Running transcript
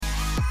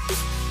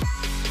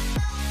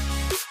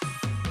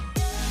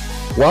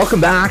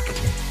Welcome back.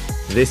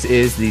 This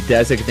is the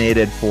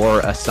Designated for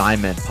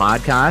Assignment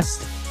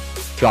podcast.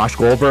 Josh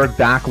Goldberg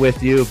back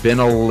with you. Been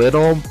a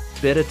little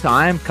bit of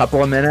time,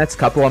 couple of minutes,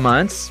 couple of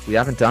months. We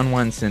haven't done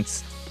one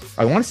since,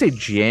 I want to say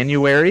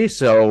January.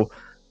 So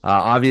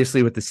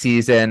obviously with the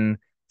season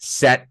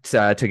set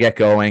to get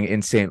going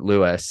in St.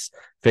 Louis,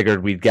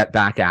 figured we'd get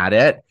back at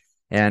it.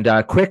 And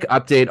a quick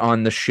update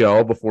on the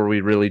show before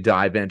we really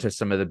dive into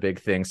some of the big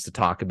things to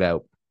talk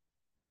about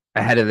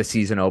ahead of the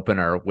season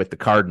opener with the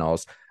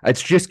Cardinals.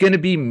 It's just going to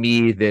be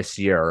me this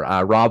year.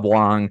 Rob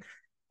Wong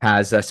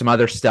has some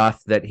other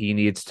stuff that he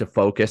needs to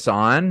focus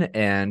on,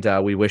 and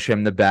we wish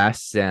him the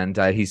best, and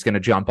he's going to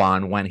jump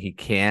on when he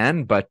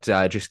can, but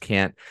just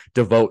can't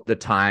devote the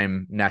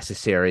time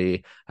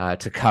necessary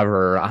to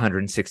cover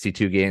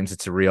 162 games.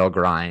 It's a real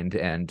grind,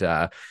 and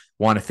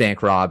want to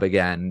thank Rob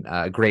again.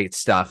 Great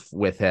stuff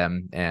with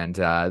him, and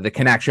the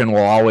connection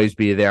will always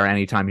be there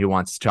anytime he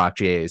wants to talk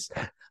Jays.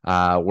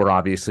 We're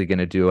obviously going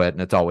to do it, and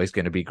it's always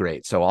going to be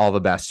great. So all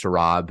the best to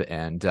Rob,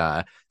 and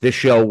this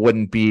show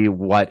wouldn't be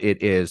what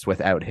it is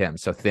without him.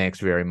 So thanks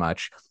very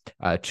much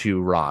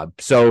to Rob.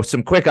 So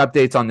some quick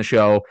updates on the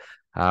show.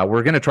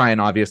 We're going to try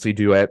and obviously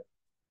do it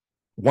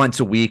once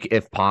a week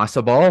if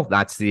possible.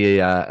 That's the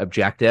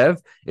objective.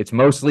 It's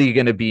mostly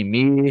going to be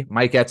me.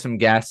 Might get some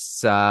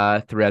guests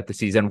throughout the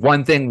season.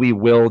 One thing we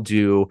will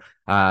do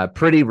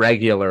pretty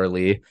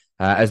regularly,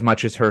 as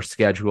much as her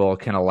schedule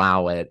can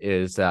allow it,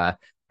 is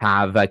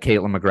have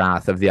Caitlin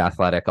McGrath of The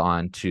Athletic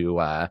on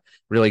to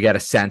really get a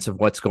sense of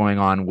what's going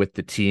on with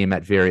the team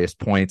at various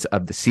points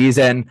of the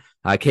season.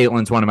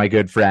 Caitlin's one of my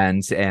good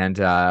friends, and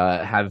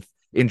have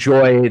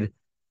enjoyed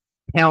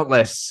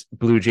countless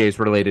Blue Jays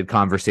related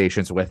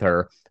conversations with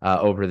her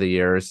over the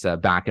years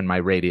back in my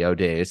radio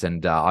days,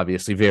 and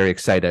obviously very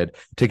excited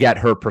to get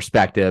her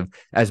perspective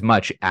as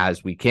much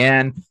as we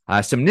can.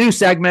 Some new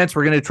segments.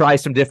 We're going to try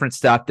some different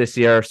stuff this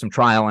year, some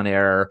trial and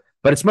error,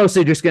 but it's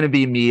mostly just going to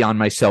be me on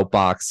my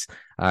soapbox,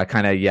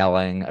 kind of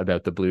yelling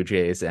about the Blue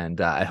Jays,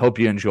 and I hope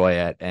you enjoy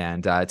it.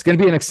 And it's going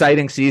to be an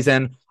exciting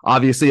season.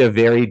 Obviously, a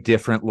very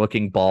different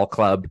looking ball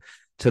club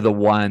to the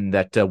one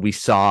that we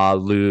saw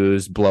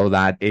lose, blow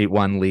that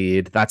 8-1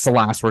 lead. That's the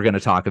last we're going to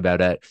talk about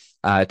it,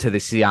 to the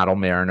Seattle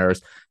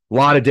Mariners. A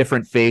lot of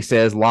different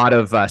faces, a lot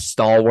of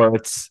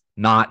stalwarts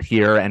not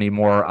here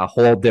anymore, a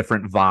whole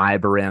different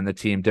vibe around the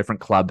team,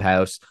 different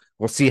clubhouse.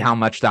 We'll see how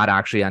much that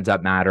actually ends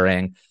up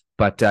mattering.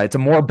 But it's a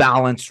more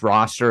balanced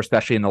roster,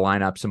 especially in the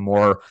lineup, some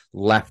more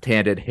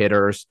left-handed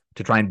hitters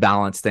to try and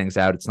balance things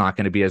out. It's not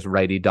going to be as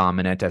righty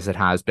dominant as it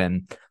has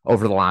been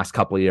over the last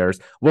couple of years.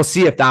 We'll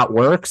see if that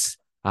works.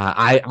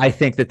 I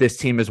think that this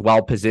team is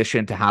well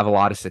positioned to have a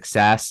lot of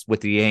success,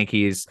 with the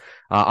Yankees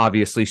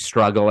obviously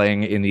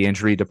struggling in the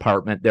injury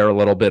department. They're a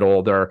little bit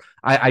older.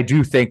 I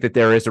do think that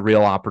there is a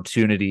real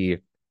opportunity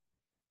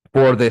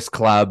for this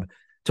club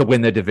to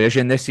win the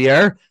division this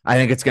year. I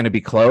think it's going to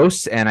be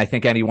close, and I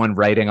think anyone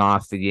writing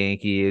off the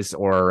Yankees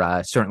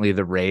or certainly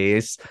the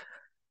Rays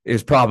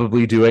is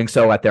probably doing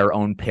so at their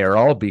own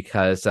peril,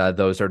 because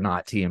those are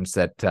not teams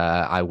that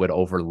I would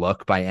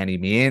overlook by any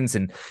means.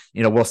 And,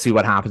 we'll see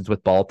what happens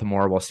with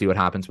Baltimore. We'll see what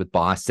happens with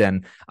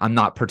Boston. I'm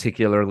not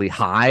particularly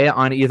high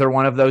on either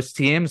one of those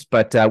teams,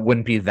 but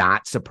wouldn't be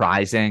that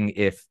surprising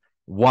if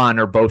one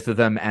or both of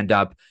them end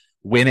up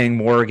winning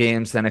more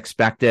games than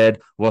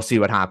expected. We'll see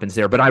what happens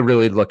there. But I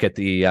really look at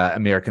the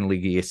American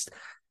League East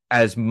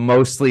as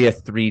mostly a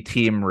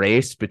 3-team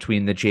race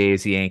between the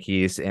Jays,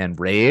 Yankees, and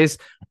Rays.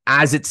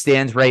 As it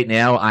stands right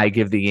now, I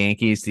give the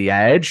Yankees the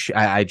edge.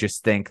 I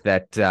just think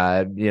that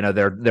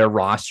their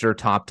roster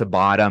top to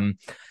bottom,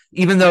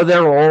 even though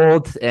they're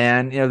old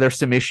and there's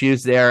some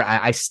issues there,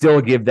 I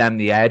still give them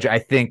the edge. I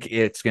think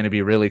it's going to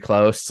be really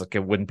close. Like,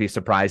 it wouldn't be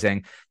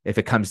surprising if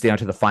it comes down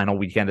to the final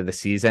weekend of the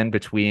season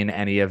between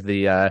any of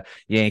the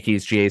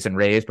Yankees, Jays, and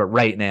Rays. But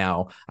right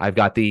now, I've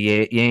got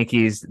the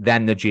Yankees,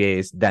 then the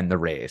Jays, then the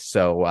Rays.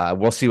 So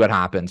we'll see what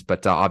happens.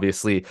 But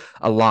obviously,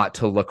 a lot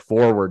to look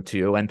forward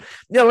to. And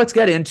let's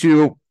get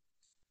into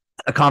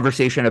a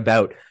conversation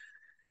about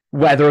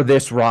whether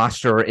this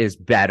roster is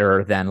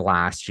better than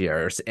last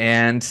year's.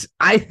 And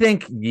I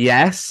think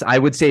yes. I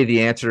would say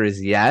the answer is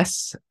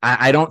yes.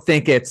 I don't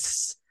think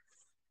it's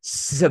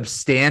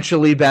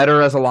substantially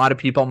better, as a lot of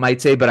people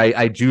might say, but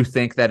I do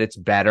think that it's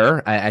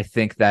better. I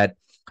think that,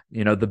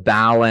 the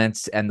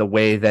balance and the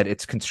way that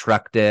it's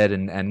constructed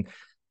and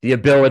the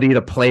ability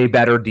to play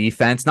better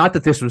defense. Not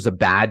that this was a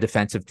bad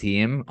defensive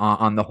team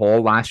on the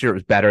whole last year. It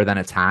was better than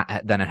it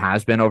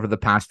has been over the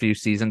past few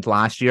seasons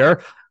last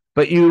year.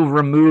 But you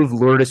remove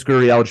Lourdes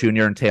Gurriel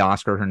Jr. and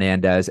Teoscar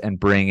Hernandez and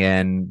bring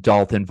in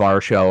Dalton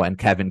Varsho and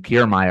Kevin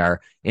Kiermaier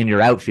in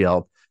your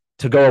outfield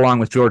to go along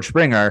with George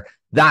Springer.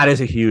 That is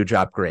a huge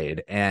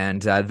upgrade.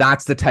 And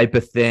that's the type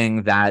of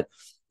thing that,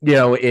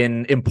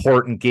 in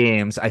important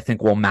games, I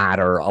think will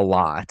matter a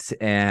lot.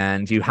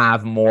 And you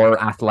have more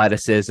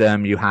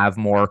athleticism, you have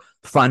more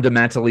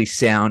fundamentally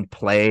sound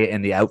play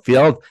in the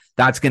outfield.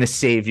 That's going to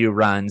save you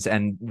runs,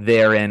 and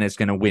therein is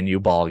going to win you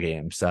ball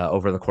games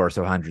over the course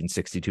of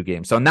 162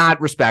 games. So in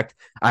that respect,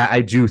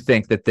 I do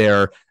think that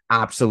they're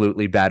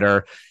absolutely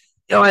better.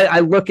 I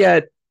look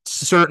at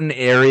certain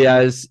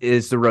areas.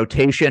 Is the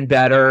rotation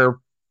better?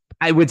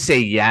 I would say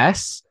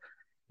yes.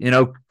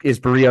 Is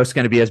Barrios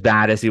going to be as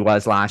bad as he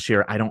was last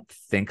year? I don't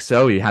think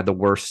so. He had the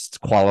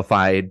worst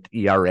qualified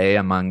ERA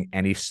among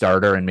any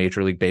starter in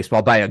Major League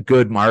Baseball by a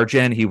good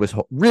margin. He was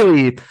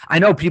really, I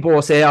know people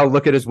will say, oh,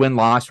 look at his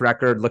win-loss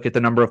record, look at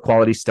the number of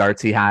quality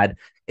starts he had.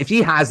 If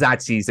he has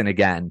that season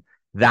again,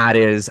 that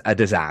is a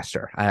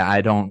disaster.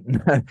 I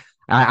don't,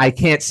 I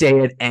can't say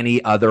it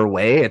any other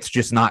way. It's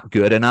just not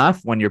good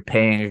enough when you're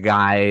paying a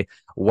guy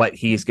what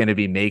he's going to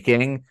be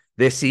making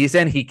this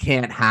season. He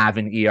can't have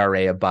an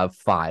ERA above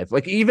 5.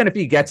 Like, even if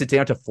he gets it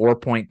down to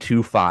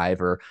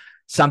 4.25 or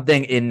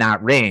something in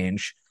that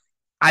range,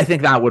 I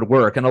think that would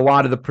work. And a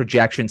lot of the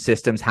projection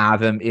systems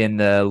have him in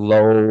the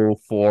low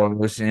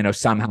 4s.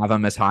 Some have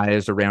him as high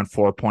as around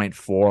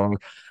 4.4.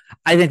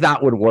 I think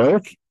that would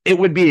work. It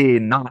would be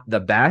not the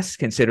best,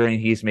 considering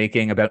he's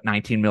making about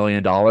 $19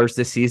 million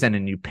this season,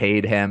 and you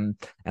paid him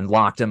and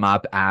locked him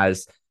up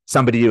as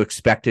somebody you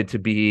expected to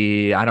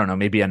be, I don't know,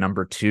 maybe a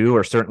number 2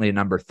 or certainly a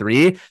number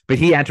 3, but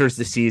he enters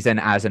the season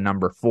as a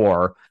number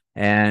 4.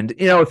 And,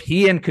 if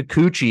he and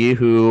Kikuchi,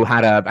 who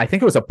had I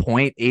think it was a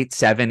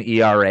 .87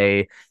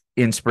 ERA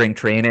in spring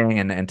training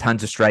and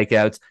tons of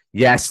strikeouts.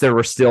 Yes, there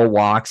were still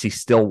walks. He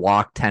still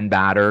walked 10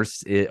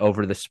 batters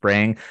over the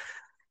spring.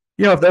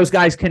 If those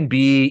guys can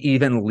be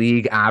even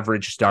league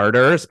average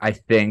starters, I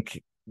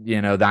think,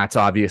 that's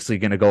obviously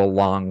going to go a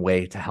long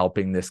way to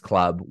helping this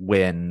club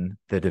win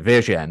the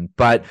division.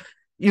 But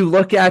you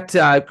look at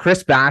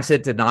Chris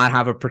Bassitt did not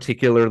have a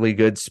particularly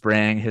good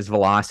spring. His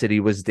velocity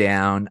was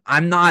down.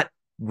 I'm not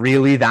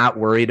really that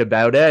worried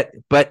about it.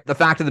 But the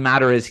fact of the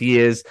matter is he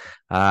is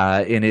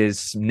in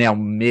his now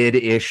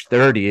mid-ish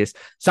 30s.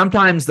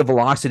 Sometimes the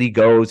velocity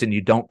goes and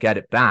you don't get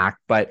it back,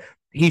 but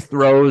he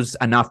throws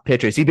enough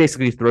pitches. He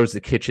basically throws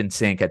the kitchen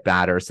sink at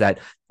batters that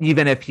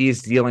even if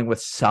he's dealing with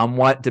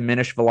somewhat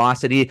diminished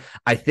velocity,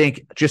 I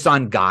think just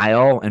on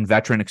guile and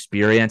veteran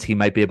experience, he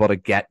might be able to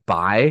get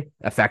by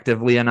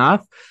effectively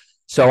enough.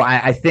 So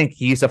I think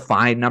he's a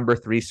fine number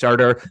 3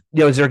 starter.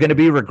 Is there going to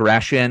be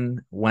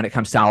regression when it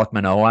comes to Alek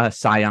Manoah,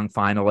 Cy Young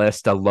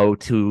finalist, a low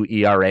 2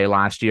 ERA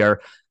last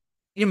year?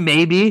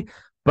 Maybe.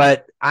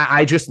 But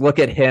I just look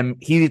at him.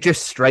 He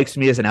just strikes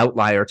me as an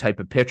outlier type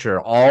of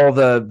pitcher. All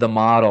the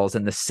models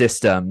and the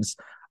systems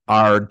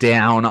are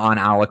down on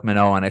Alek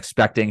Manoah and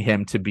expecting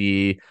him to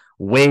be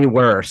way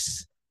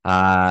worse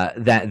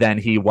than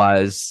he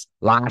was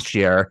last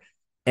year.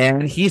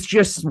 And he's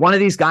just one of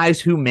these guys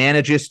who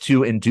manages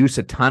to induce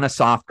a ton of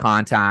soft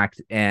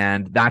contact.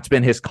 And that's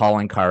been his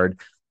calling card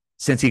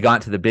since he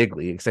got to the big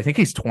leagues. I think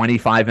he's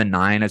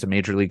 25-9 as a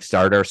major league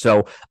starter.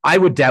 So I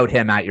would doubt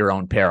him at your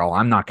own peril.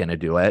 I'm not going to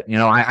do it.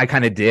 I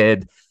kind of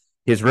did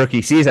his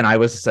rookie season. I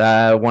was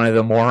one of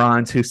the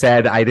morons who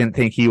said I didn't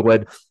think he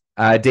would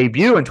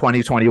debut in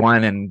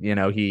 2021.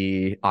 And,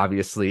 he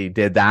obviously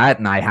did that.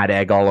 And I had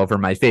egg all over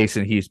my face.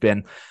 And he's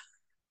been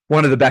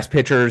one of the best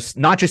pitchers,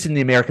 not just in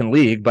the American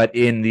League, but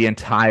in the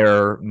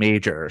entire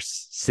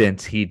majors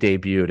since he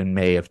debuted in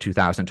May of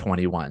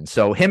 2021.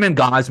 So him and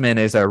Gausman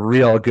is a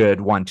real good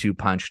 1-2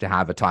 punch to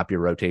have atop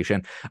your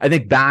rotation. I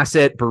think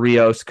Bassitt,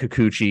 Barrios,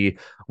 Kikuchi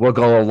will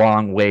go a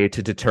long way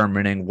to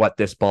determining what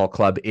this ball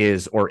club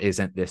is or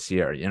isn't this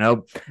year.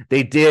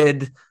 They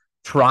did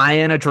try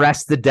and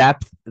address the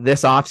depth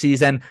this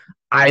offseason.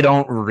 I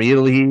don't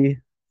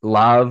really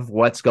love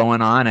what's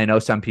going on. I know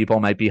some people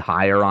might be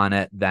higher on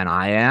it than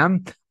I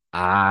am.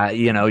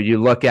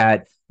 You look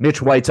at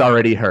Mitch White's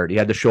already hurt. He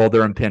had the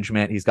shoulder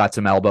impingement. He's got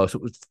some elbow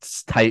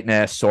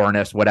tightness,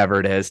 soreness,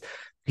 whatever it is.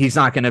 He's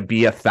not going to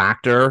be a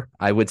factor,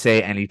 I would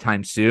say,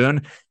 anytime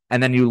soon.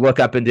 And then you look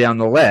up and down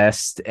the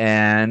list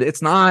and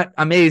it's not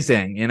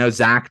amazing.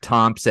 Zach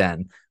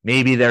Thompson,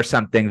 maybe there's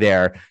something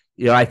there.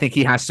 I think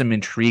he has some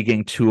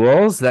intriguing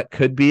tools that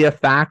could be a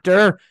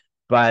factor.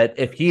 But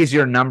if he's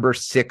your number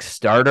 6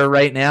 starter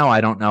right now, I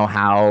don't know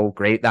how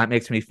great that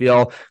makes me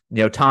feel.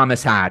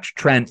 Thomas Hatch,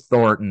 Trent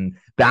Thornton,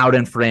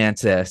 Bowden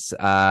Francis,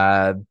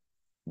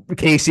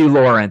 Casey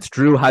Lawrence,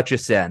 Drew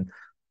Hutchison.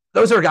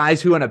 Those are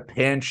guys who in a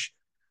pinch,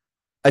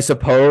 I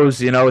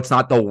suppose, it's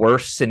not the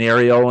worst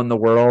scenario in the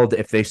world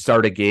if they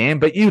start a game,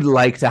 but you'd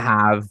like to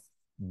have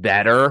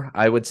better,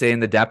 I would say, in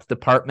the depth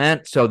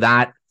department. So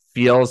that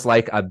feels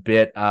like a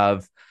bit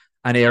of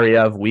an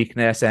area of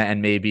weakness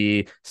and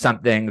maybe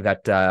something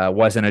that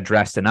wasn't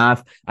addressed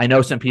enough. I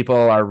know some people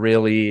are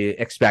really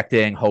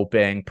expecting,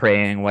 hoping,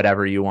 praying,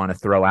 whatever you want to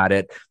throw at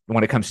it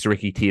when it comes to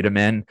Ricky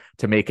Tiedemann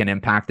to make an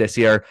impact this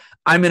year.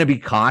 I'm going to be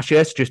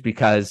cautious just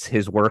because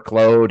his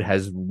workload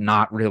has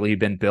not really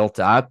been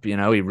built up. He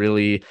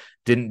really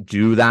didn't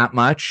do that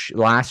much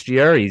last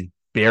year. He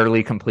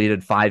barely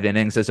completed 5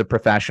 innings as a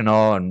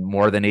professional and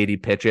more than 80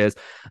 pitches.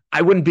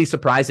 I wouldn't be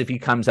surprised if he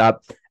comes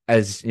up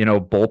as,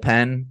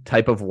 bullpen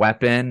type of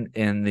weapon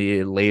in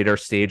the later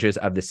stages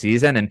of the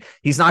season. And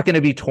he's not going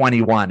to be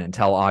 21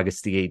 until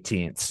August the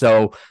 18th.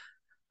 So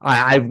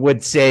I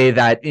would say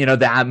that,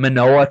 that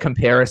Manoah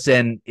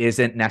comparison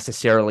isn't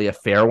necessarily a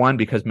fair one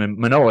because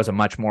Manoah is a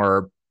much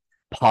more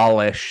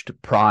polished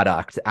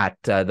product at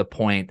the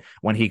point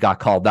when he got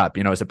called up.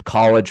 As a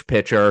college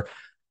pitcher,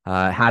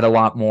 had a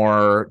lot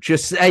more,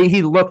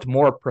 he looked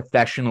more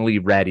professionally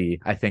ready,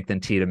 I think,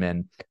 than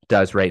Tiedemann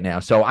does right now.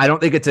 So I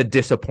don't think it's a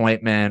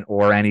disappointment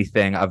or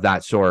anything of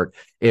that sort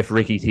if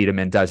Ricky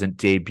Tiedemann doesn't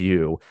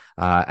debut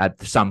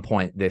at some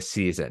point this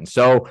season.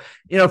 So,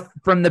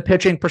 from the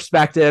pitching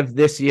perspective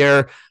this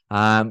year,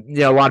 a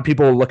lot of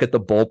people will look at the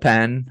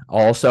bullpen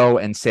also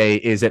and say,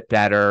 is it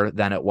better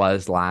than it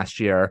was last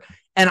year?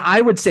 And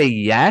I would say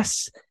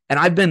yes. And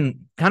I've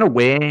been kind of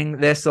weighing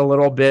this a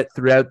little bit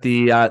throughout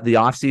the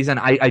offseason.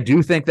 I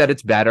do think that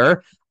it's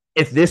better.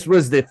 If this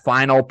was the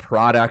final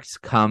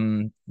product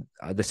come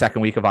the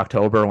second week of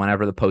October,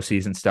 whenever the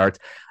postseason starts,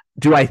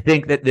 do I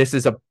think that this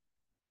is a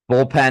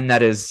bullpen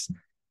that is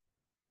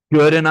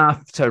good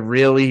enough to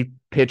really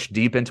pitch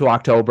deep into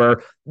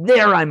October?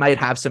 There I might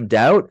have some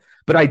doubt,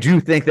 but I do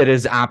think that it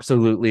is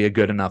absolutely a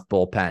good enough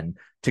bullpen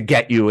to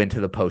get you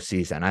into the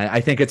postseason. I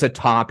think it's a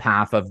top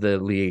half of the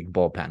league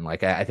bullpen.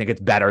 Like, I think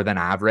it's better than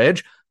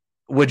average.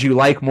 Would you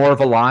like more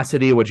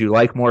velocity? Would you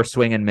like more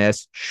swing and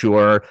miss?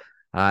 Sure.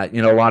 A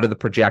lot of the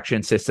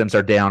projection systems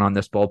are down on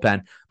this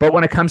bullpen, but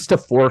when it comes to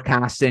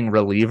forecasting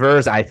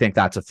relievers, I think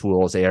that's a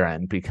fool's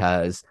errand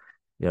because,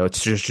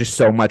 it's just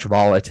so much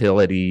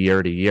volatility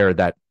year to year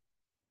that,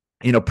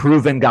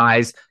 proven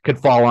guys could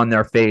fall on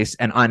their face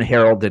and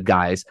unheralded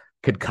guys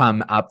could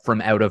come up from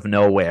out of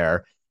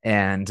nowhere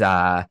and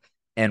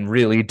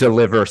really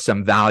deliver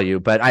some value.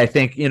 But I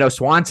think,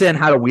 Swanson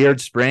had a weird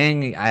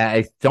spring. He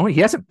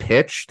hasn't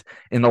pitched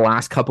in the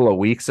last couple of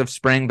weeks of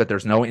spring, but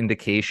there's no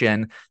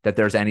indication that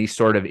there's any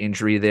sort of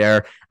injury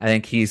there. I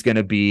think he's going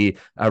to be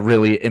a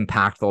really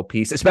impactful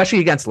piece, especially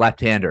against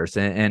left-handers.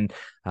 And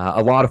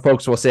a lot of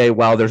folks will say,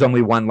 well, there's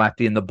only one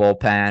lefty in the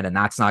bullpen and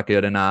that's not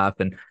good enough.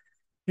 And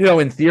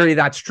in theory,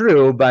 that's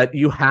true, but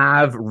you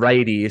have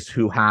righties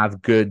who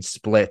have good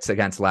splits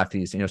against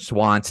lefties.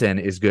 Swanson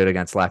is good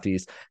against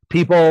lefties.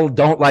 People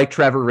don't like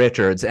Trevor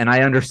Richards, and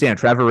I understand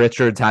Trevor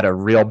Richards had a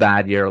real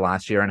bad year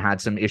last year and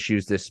had some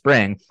issues this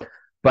spring,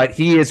 but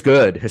he is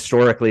good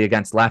historically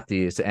against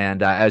lefties,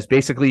 and as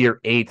basically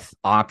your eighth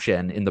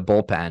option in the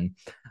bullpen,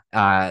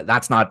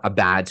 that's not a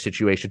bad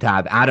situation to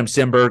have. Adam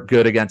Simber,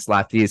 good against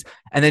lefties.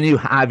 And then you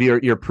have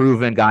your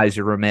proven guys,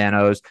 your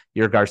Romanos,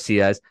 your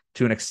Garcias,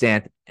 to an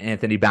extent,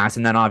 Anthony Bass,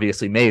 and then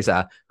obviously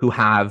Meza, who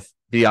have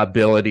the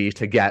ability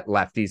to get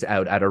lefties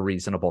out at a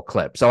reasonable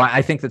clip. So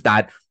I think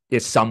that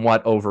is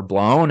somewhat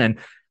overblown. And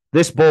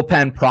this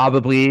bullpen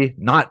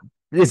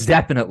is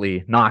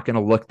definitely not going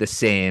to look the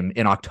same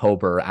in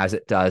October as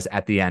it does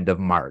at the end of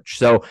March.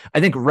 So I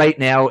think right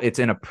now it's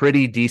in a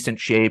pretty decent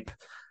shape.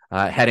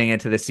 Heading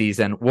into the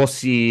season, we'll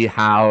see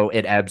how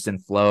it ebbs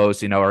and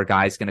flows. Are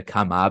guys going to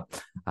come up?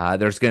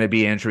 There's going to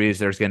be injuries.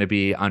 There's going to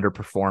be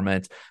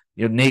underperformance.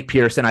 Nate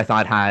Pearson, I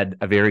thought, had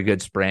a very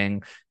good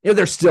spring.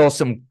 There's still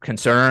some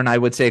concern, I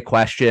would say,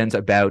 questions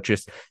about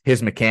just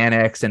his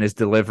mechanics and his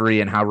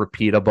delivery and how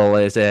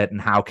repeatable is it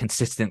and how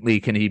consistently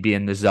can he be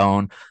in the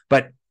zone.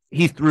 But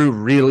he threw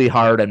really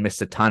hard and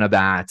missed a ton of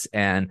bats.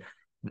 And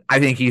I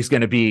think he's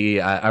going to be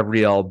a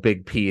real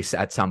big piece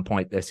at some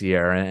point this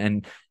year.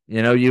 And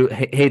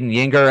Hayden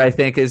Yinger, I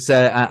think, is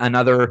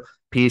another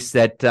piece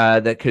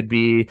that could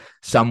be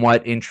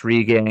somewhat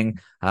intriguing.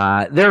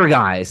 There are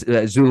guys,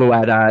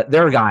 Zulueta,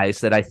 there are guys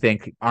that I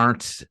think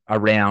aren't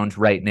around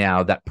right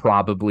now that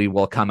probably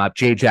will come up.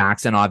 Jay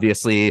Jackson,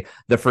 obviously,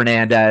 the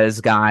Fernandez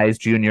guys,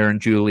 Junior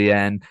and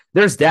Julian.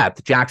 There's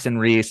depth. Jackson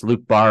Reese,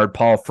 Luke Bard,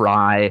 Paul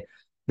Fry.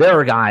 There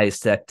are guys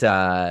that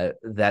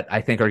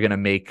I think are going to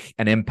make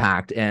an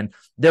impact, and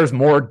there's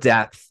more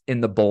depth in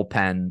the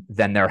bullpen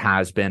than there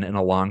has been in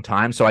a long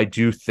time. So I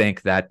do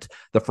think that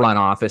the front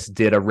office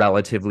did a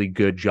relatively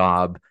good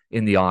job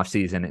in the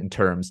offseason in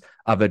terms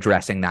of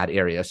addressing that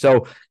area.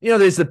 So,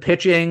 there's the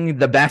pitching,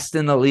 the best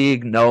in the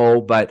league,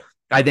 no, but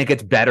I think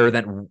it's better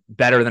than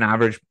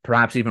average,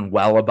 perhaps even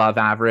well above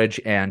average.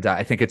 And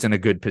I think it's in a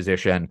good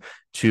position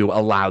to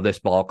allow this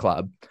ball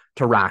club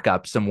to rack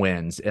up some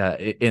wins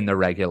in the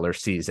regular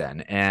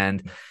season.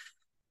 And,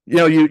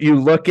 you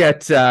look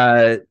at,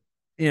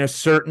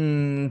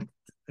 certain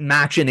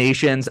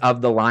machinations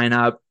of the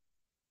lineup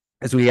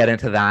as we get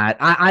into that.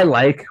 I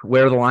like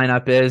where the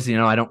lineup is.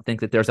 I don't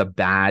think that there's a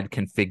bad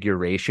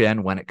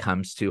configuration when it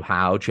comes to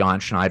how John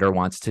Schneider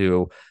wants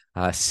to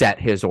set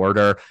his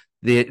order.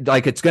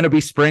 It's going to be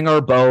Springer,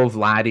 Bo,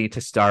 Vladdy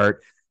to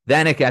start.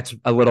 Then it gets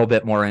a little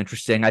bit more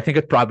interesting. I think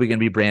it's probably going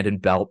to be Brandon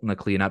Belt in the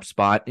cleanup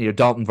spot.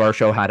 Dalton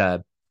Varsho had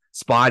a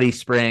spotty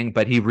spring,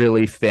 but he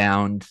really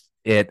found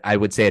it, I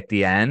would say, at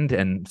the end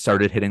and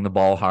started hitting the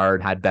ball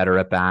hard, had better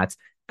at bats,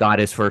 got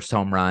his first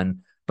home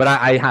run. But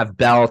I have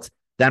Belt,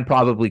 then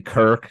probably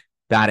Kirk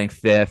batting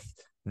fifth.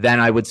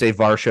 Then I would say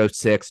Varsho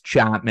sixth,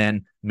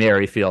 Chapman,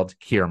 Merrifield,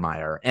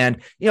 Kiermaier.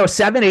 And,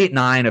 7, 8,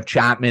 9 of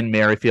Chapman,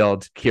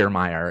 Merrifield,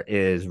 Kiermaier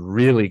is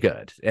really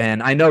good.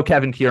 And I know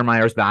Kevin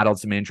Kiermaier's battled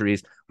some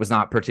injuries, was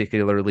not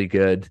particularly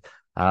good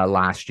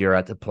last year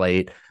at the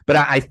plate. But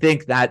I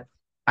think that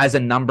as a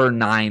number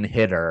 9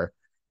 hitter,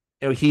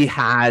 he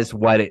has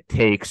what it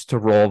takes to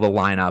roll the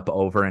lineup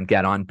over and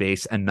get on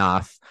base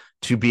enough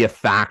to be a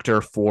factor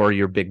for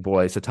your big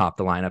boys atop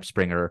the lineup,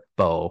 Springer,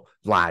 Bo,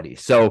 Vladdy.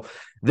 So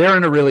they're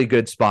in a really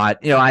good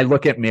spot. I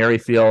look at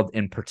Merrifield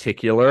in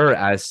particular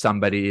as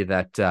somebody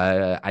that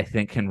I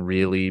think can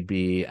really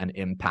be an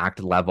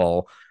impact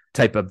level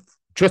type of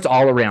just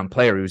all around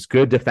player. He was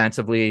good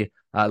defensively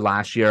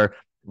last year,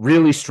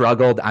 really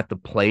struggled at the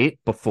plate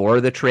before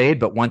the trade,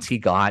 but once he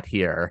got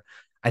here,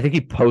 I think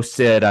he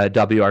posted a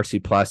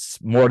WRC plus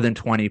more than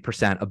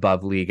 20%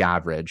 above league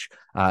average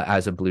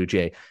as a Blue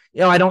Jay.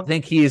 I don't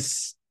think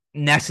he's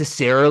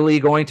necessarily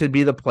going to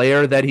be the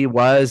player that he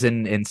was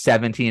in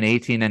 17,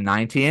 18, and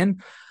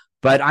 19,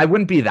 but I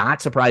wouldn't be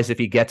that surprised if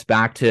he gets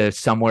back to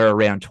somewhere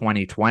around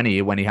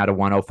 2020 when he had a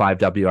 105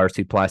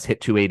 WRC plus, hit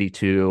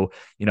 282,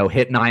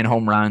 hit 9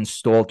 home runs,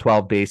 stole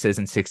 12 bases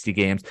in 60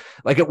 games.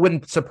 Like, it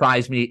wouldn't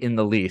surprise me in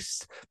the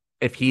least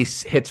if he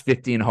hits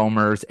 15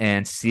 homers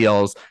and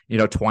steals,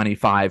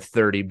 25,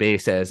 30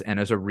 bases and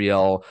is a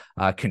real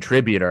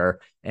contributor.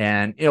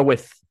 And,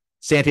 with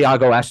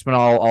Santiago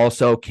Espinal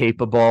also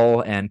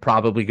capable and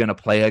probably going to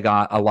play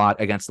a lot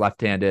against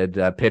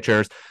left-handed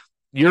pitchers,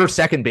 your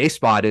second base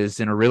spot is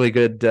in a really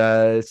good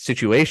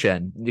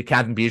situation.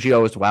 Cavan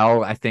Biggio as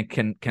well, I think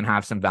can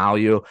have some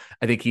value.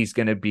 I think he's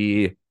going to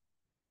be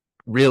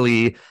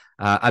really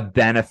a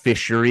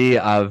beneficiary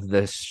of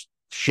this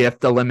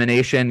shift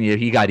elimination.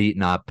 He got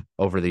eaten up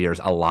over the years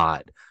a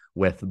lot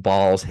with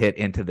balls hit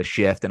into the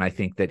shift, and I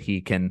think that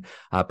he can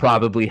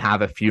probably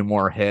have a few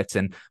more hits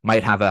and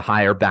might have a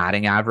higher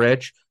batting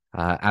average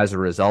as a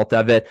result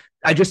of it.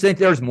 I just think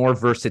there's more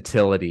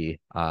versatility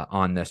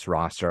on this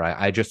roster.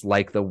 I just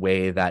like the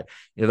way that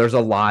there's a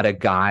lot of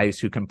guys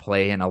who can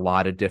play in a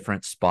lot of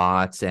different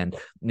spots, and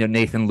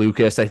Nathan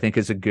Lucas I think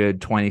is a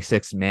good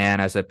 26 man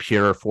as a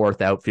pure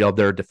fourth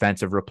outfielder,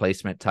 defensive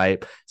replacement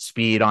type,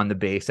 speed on the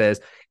bases.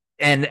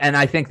 And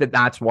I think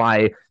that's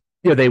why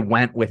they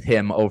went with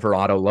him over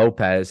Otto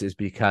Lopez, is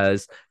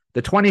because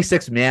the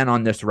 26 man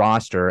on this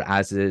roster,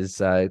 as is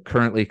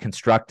currently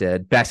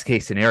constructed, best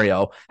case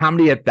scenario, how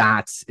many at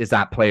bats is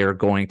that player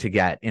going to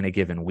get in a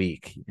given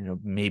week?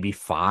 Maybe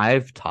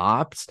 5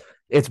 tops.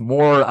 It's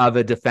more of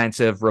a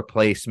defensive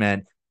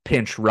replacement,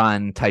 pinch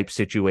run type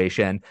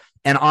situation.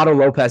 And Otto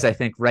Lopez, I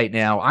think right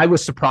now, I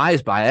was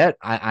surprised by it.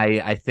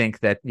 I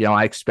think that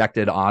I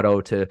expected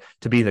Otto to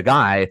be the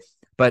guy.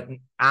 But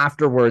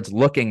afterwards,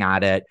 looking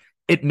at it,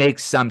 it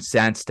makes some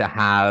sense to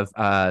have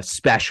a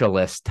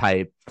specialist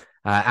type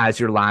as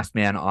your last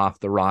man off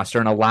the roster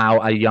and allow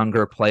a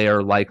younger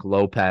player like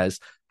Lopez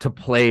to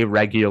play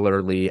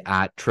regularly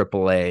at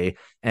AAA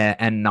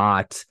and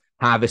not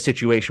have a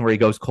situation where he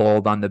goes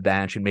cold on the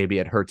bench and maybe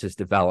it hurts his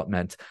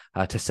development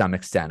to some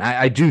extent.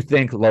 I do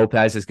think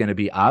Lopez is going to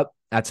be up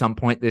at some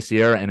point this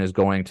year and is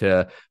going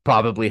to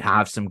probably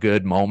have some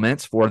good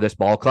moments for this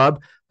ball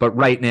club. But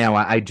right now,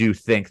 I do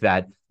think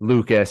that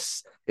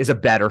Lucas is a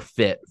better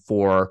fit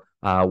for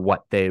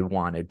what they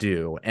want to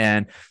do.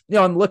 And,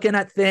 I'm looking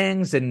at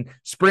things and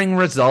spring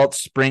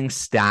results, spring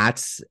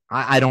stats.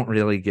 I don't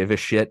really give a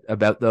shit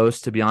about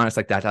those, to be honest.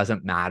 Like, that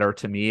doesn't matter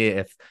to me.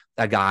 If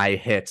a guy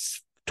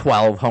hits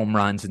 12 home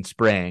runs in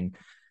spring,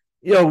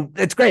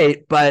 it's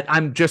great, but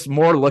I'm just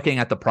more looking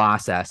at the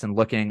process and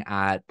looking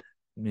at,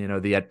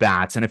 the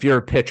at-bats. And if you're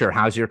a pitcher,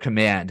 how's your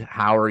command?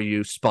 How are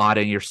you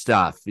spotting your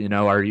stuff?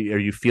 Are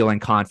you feeling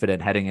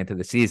confident heading into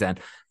the season?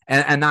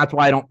 And that's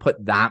why I don't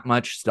put that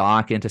much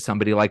stock into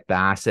somebody like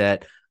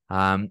Bassett.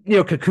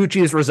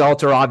 Kikuchi's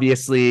results are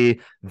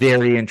obviously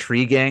very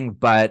intriguing,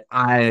 but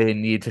I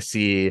need to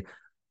see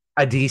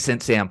a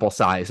decent sample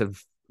size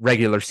of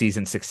regular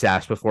season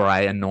success before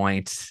I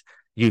anoint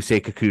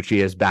Yusei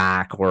Kikuchi as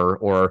back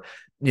or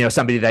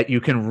somebody that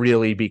you can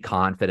really be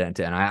confident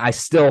in. I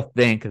still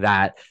think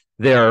that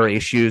there are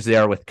issues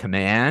there with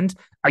command.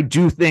 I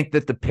do think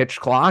that the pitch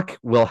clock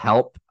will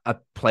help a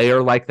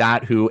player like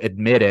that who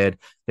admitted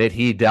that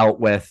he dealt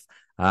with,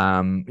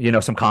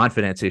 some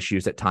confidence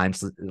issues at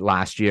times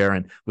last year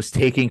and was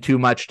taking too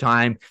much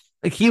time.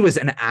 Like, he was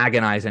an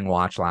agonizing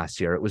watch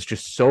last year. It was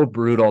just so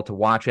brutal to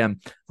watch him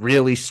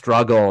really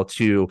struggle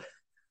to,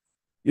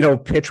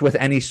 pitch with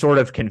any sort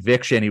of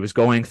conviction. He was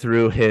going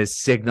through his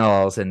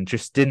signals and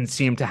just didn't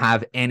seem to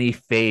have any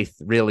faith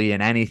really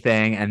in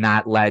anything. And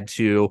that led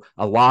to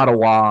a lot of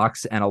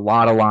walks and a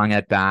lot of long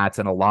at bats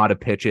and a lot of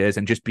pitches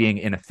and just being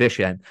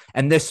inefficient.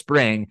 And this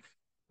spring,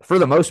 for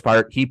the most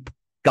part, he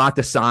got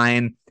the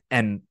sign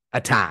and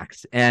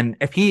attacked. And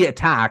if he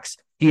attacks,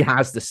 he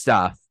has the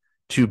stuff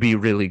to be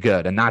really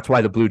good. And that's why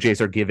the Blue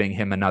Jays are giving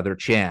him another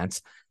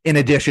chance, in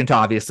addition to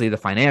obviously the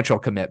financial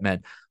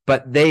commitment.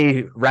 But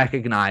they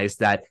recognize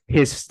that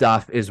his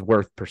stuff is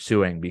worth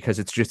pursuing because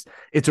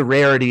it's a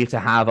rarity to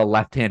have a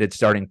left-handed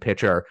starting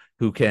pitcher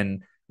who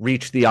can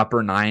reach the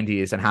upper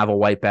 90s and have a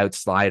wipeout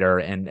slider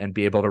and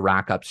be able to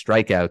rack up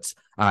strikeouts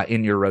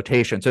in your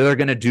rotation. So they're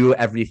going to do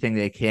everything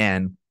they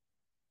can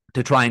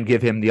to try and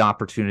give him the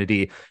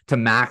opportunity to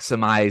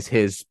maximize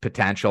his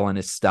potential and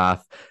his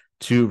stuff,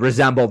 to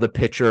resemble the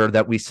pitcher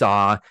that we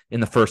saw in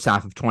the first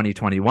half of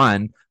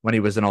 2021 when he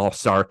was an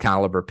all-star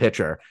caliber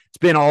pitcher. It's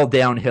been all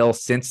downhill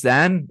since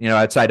then,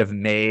 outside of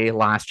May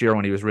last year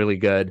when he was really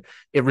good.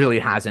 It really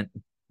hasn't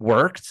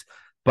worked,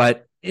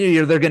 but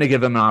they're going to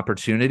give him an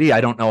opportunity.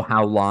 I don't know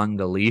how long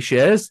the leash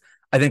is.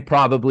 I think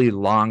probably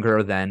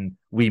longer than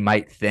we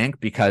might think,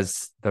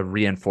 because the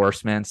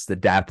reinforcements, the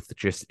depth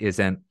just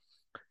isn't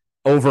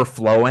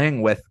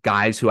overflowing with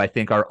guys who I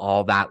think are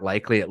all that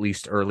likely, at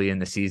least early in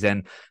the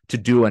season, to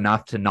do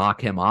enough to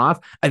knock him off.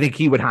 I think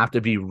he would have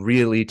to be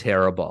really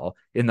terrible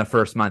in the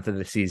first month of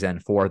the season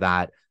for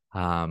that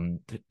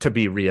to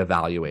be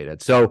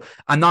reevaluated. So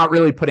I'm not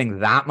really putting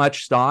that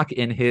much stock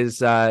in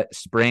his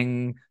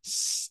spring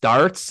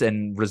starts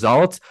and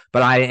results,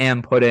 but I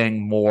am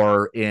putting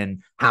more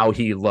in how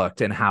he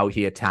looked and how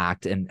he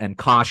attacked, and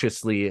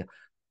cautiously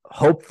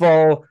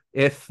hopeful,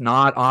 if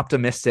not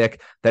optimistic,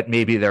 that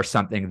maybe there's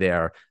something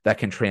there that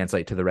can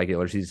translate to the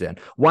regular season.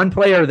 One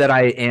player that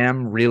I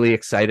am really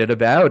excited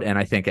about, and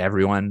I think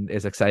everyone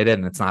is excited,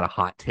 and it's not a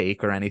hot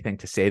take or anything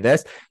to say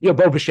this,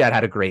 Bo Bichette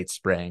had a great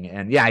spring,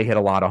 and he hit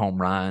a lot of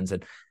home runs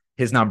and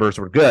his numbers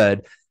were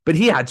good, but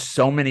he had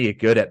so many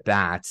good at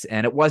bats,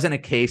 and it wasn't a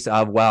case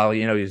of,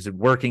 he was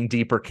working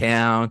deeper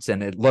counts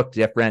and it looked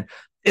different.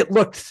 It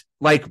looked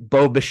like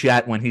Bo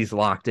Bichette when he's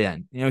locked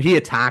in. He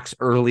attacks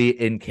early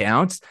in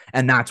counts,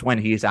 and that's when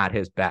he's at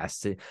his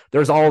best.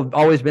 There's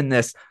always been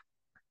this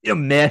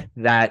myth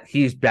that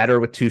he's better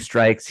with two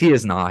strikes. He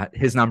is not.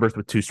 His numbers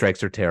with two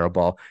strikes are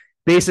terrible.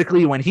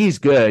 Basically, when he's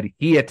good,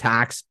 he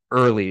attacks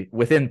early.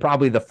 Within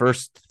probably the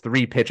first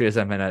three pitches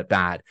of an at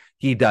bat,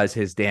 he does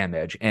his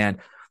damage. And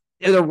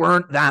there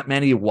weren't that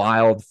many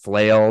wild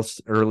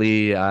flails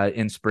early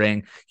in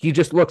spring. He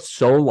just looked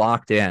so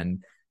locked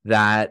in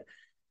that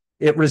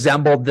it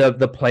resembled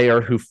the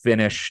player who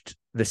finished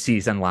the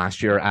season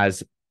last year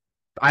as,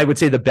 I would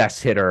say, the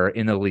best hitter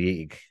in the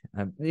league.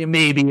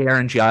 Maybe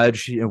Aaron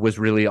Judge was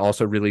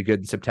also really good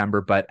in September,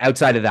 but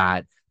outside of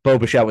that, Bo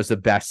Bichette was the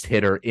best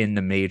hitter in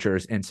the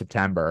majors in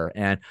September.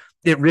 And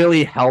it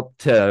really helped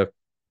to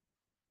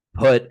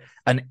put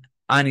an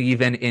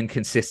uneven,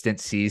 inconsistent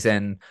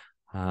season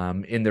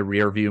in the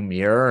rearview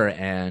mirror,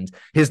 and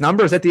his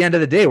numbers at the end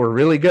of the day were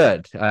really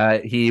good.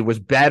 He was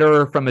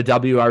better from a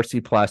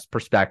WRC plus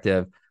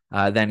perspective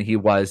than he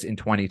was in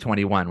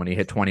 2021 when he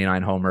hit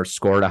 29 homers,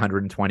 scored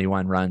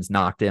 121 runs,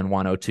 knocked in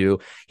 102.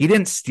 He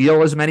didn't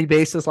steal as many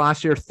bases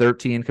last year,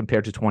 13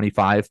 compared to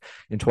 25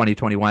 in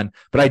 2021.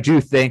 But I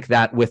do think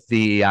that with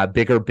the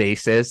bigger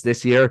bases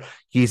this year,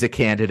 he's a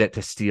candidate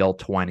to steal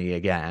 20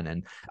 again.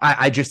 And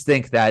I just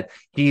think that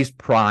he's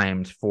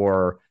primed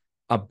for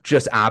a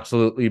just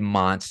absolutely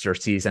monster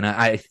season.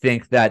 I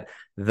think that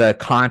the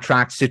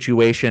contract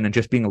situation and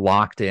just being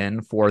locked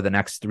in for the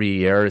next 3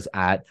 years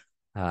at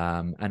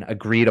an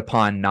agreed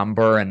upon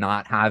number and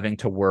not having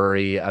to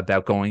worry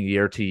about going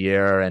year to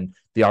year and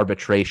the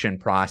arbitration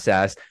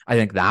process, I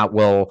think that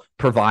will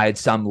provide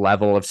some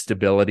level of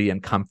stability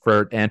and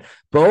comfort. And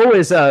Bo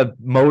is a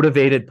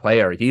motivated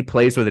player. He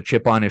plays with a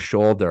chip on his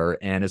shoulder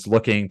and is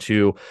looking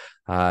to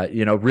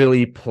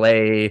really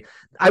play,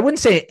 I wouldn't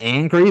say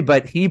angry,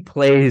 but he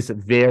plays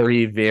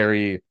very,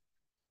 very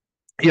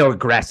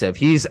aggressive.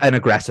 He's an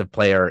aggressive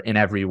player in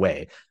every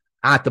way,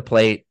 at the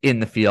plate, in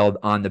the field,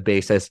 on the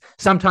bases.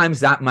 Sometimes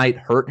that might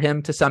hurt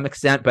him to some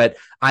extent, but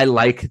I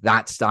like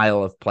that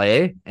style of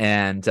play.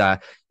 And,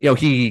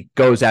 he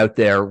goes out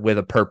there with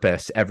a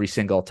purpose every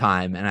single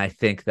time. And I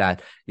think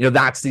that,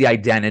 that's the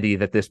identity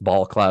that this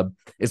ball club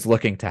is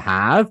looking to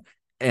have.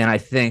 And I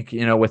think,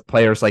 with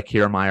players like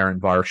Kiermaier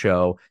and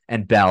Varsho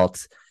and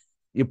Belt,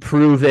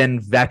 proven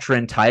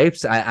veteran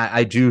types,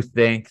 I do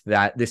think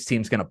that this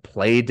team's going to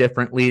play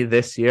differently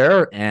this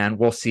year. And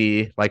we'll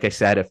see, like I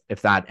said,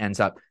 if that ends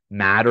up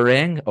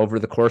mattering over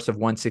the course of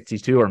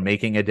 162 or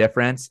making a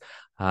difference.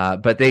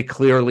 But they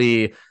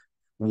clearly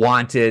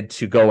wanted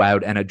to go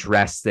out and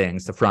address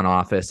things, the front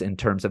office, in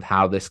terms of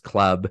how this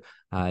club,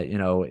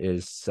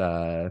 is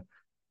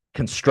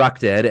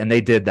constructed, and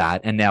they did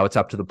that. And now it's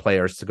up to the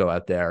players to go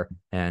out there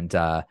and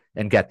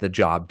get the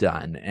job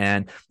done.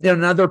 And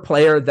another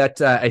player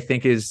that I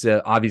think is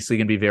obviously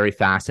going to be very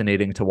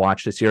fascinating to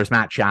watch this year is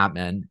Matt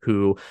Chapman,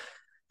 who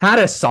had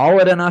a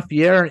solid enough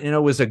year,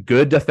 was a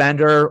good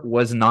defender,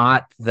 was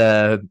not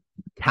the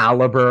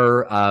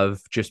caliber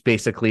of just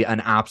basically an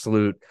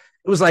absolute,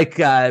 it was like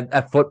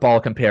a football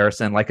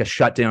comparison, like a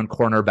shutdown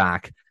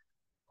cornerback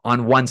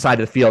on one side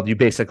of the field. You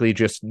basically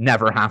just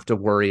never have to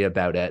worry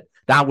about it.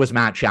 That was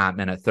Matt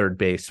Chapman at third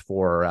base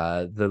for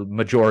the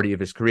majority of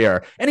his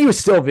career. And he was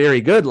still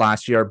very good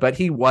last year, but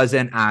he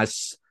wasn't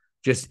as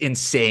just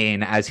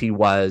insane as he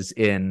was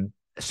in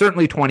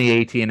certainly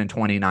 2018 and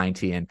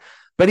 2019.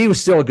 But he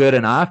was still good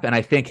enough, and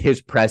I think his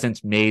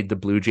presence made the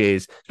Blue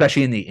Jays,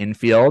 especially in the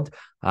infield,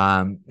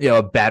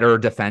 a better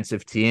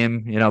defensive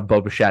team.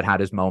 Bo Bichette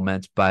had his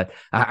moments, but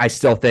I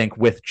still think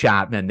with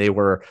Chapman, they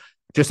were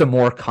just a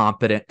more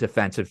competent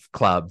defensive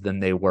club than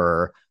they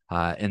were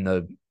in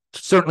the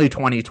certainly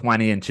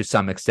 2020 and to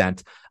some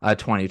extent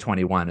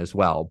 2021 as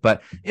well.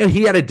 But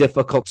he had a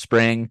difficult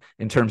spring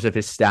in terms of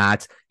his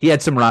stats. He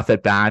had some rough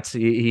at bats.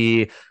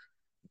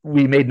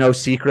 We made no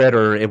secret,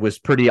 or it was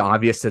pretty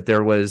obvious that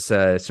there was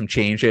some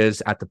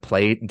changes at the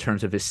plate in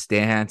terms of his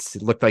stance.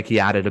 It looked like he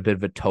added a bit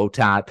of a toe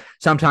tap.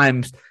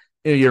 Sometimes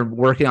you're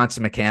working on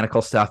some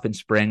mechanical stuff in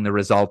spring. The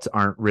results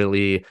aren't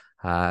really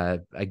a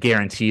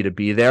guarantee to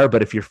be there,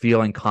 but if you're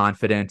feeling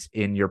confident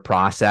in your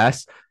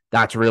process,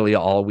 that's really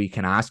all we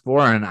can ask for.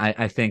 And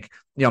I think,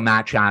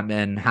 Matt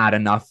Chapman had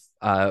enough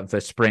of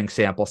a spring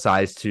sample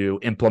size to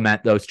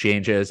implement those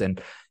changes. And,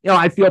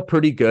 I feel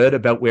pretty good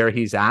about where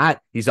he's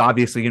at. He's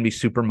obviously going to be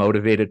super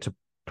motivated to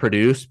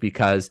produce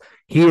because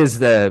he is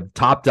the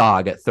top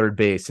dog at third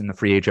base in the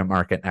free agent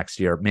market next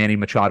year. Manny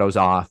Machado's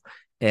off.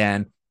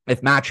 And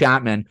if Matt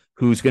Chapman,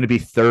 who's going to be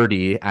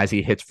 30 as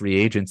he hits free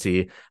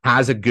agency,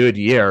 has a good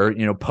year,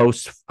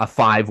 posts a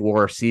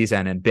 5-WAR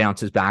season and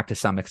bounces back to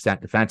some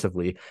extent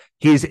defensively,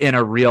 he's in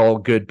a real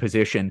good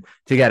position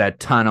to get a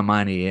ton of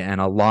money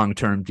and a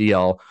long-term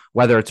deal,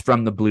 whether it's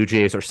from the Blue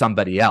Jays or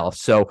somebody else.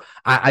 So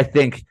I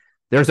think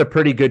there's a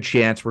pretty good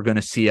chance we're going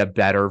to see a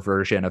better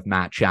version of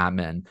Matt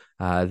Chapman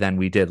than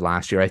we did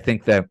last year. I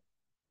think that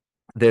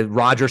the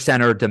Rogers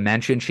Center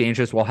dimension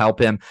changes will help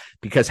him,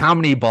 because how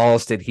many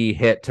balls did he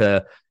hit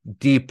to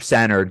deep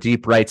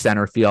right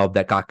center field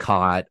that got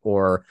caught?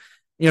 Or,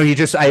 he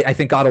just, I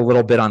think, got a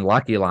little bit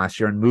unlucky last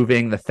year, and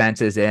moving the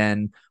fences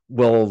in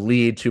will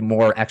lead to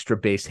more extra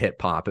base hit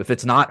pop. If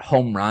it's not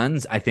home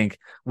runs, I think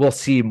we'll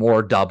see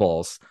more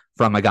doubles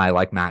from a guy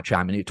like Matt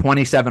Chapman.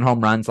 27 home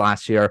runs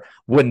last year.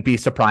 Wouldn't be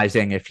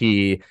surprising if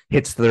he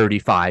hits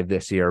 35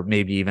 this year,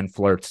 maybe even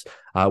flirts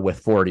with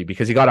 40,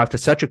 because he got off to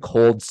such a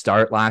cold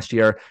start last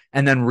year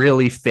and then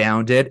really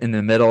found it in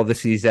the middle of the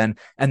season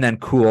and then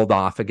cooled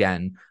off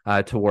again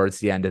towards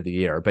the end of the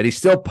year. But he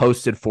still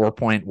posted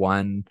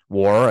 4.1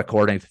 WAR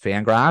according to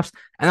Fangraphs,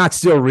 and that's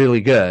still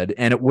really good.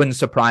 And it wouldn't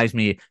surprise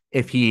me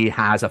if he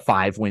has a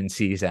 5-win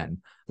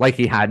season like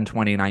he had in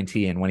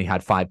 2019 when he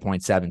had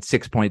 5.7,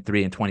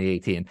 6.3 in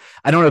 2018.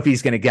 I don't know if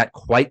he's going to get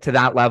quite to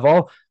that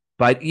level,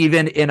 but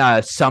even in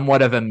a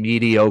somewhat of a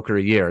mediocre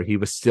year, he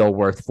was still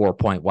worth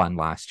 4.1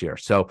 last year.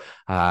 So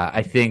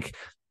I think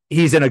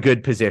he's in a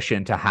good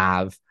position to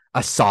have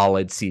a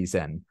solid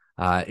season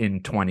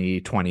in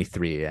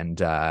 2023.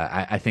 And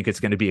I think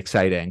it's going to be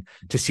exciting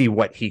to see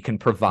what he can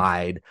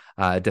provide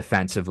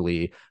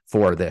defensively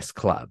for this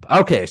club.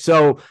 Okay,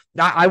 so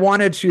I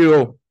wanted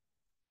to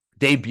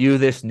debut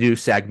this new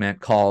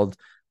segment called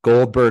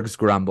Goldberg's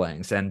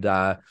Grumblings. And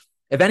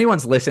if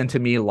anyone's listened to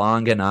me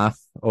long enough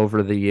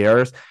over the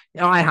years,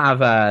 I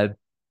have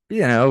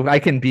I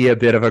can be a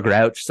bit of a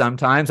grouch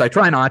sometimes. I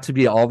try not to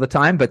be all the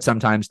time, but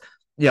sometimes,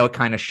 it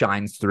kind of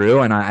shines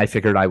through, and I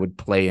figured I would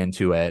play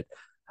into it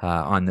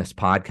on this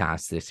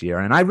podcast this year.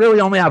 And I really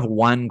only have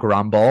one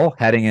grumble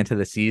heading into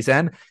the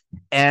season,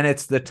 and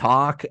it's the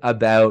talk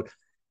about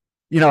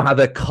how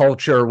the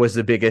culture was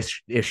the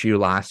biggest issue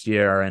last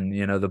year, and,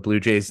 the Blue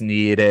Jays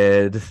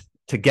needed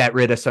to get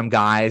rid of some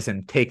guys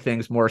and take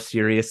things more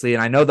seriously.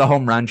 And I know the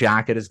home run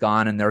jacket is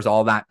gone, and there's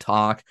all that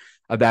talk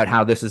about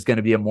how this is going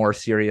to be a more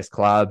serious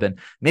club, and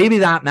maybe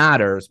that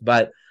matters,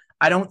 but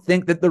I don't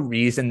think that the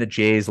reason the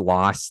Jays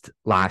lost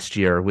last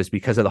year was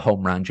because of the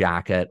home run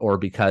jacket, or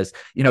because,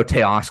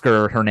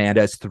 Teoscar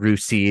Hernandez threw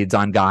seeds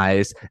on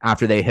guys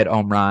after they hit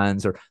home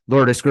runs, or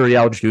Lourdes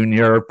Gurriel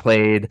Jr.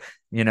 played,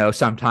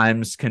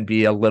 sometimes can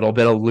be a little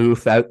bit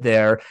aloof out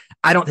there.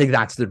 I don't think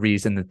that's the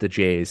reason that the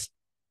Jays,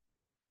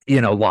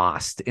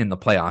 lost in the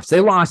playoffs. They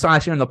lost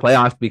last year in the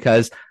playoffs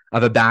because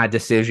of a bad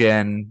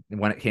decision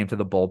when it came to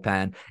the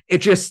bullpen. It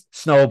just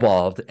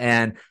snowballed.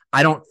 And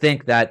I don't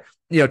think that,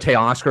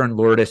 Teoscar and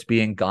Lourdes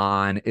being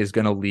gone is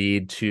going to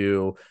lead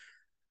to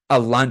a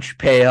lunch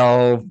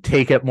pail,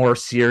 take it more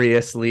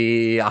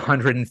seriously,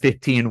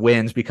 115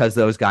 wins because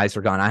those guys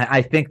are gone.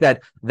 I think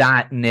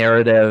that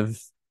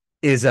narrative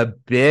is a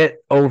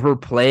bit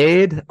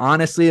overplayed,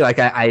 honestly. Like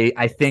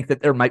I think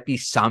that there might be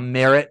some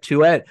merit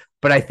to it,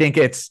 but I think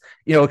it's,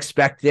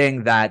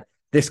 expecting that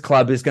this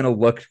club is going to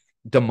look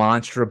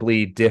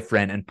demonstrably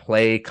different and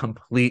play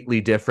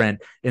completely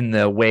different in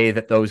the way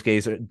that those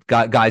guys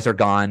are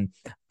gone.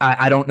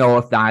 I don't know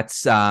if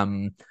that's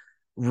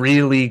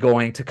really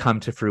going to come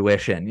to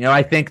fruition.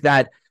 I think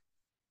that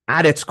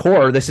at its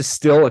core, this is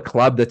still a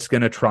club that's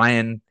going to try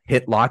and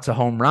hit lots of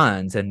home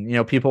runs. And,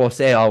 people will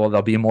say, oh, well,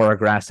 they'll be more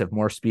aggressive,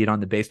 more speed on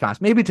the base pass.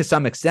 Maybe to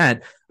some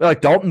extent,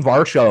 like Dalton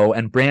Varsho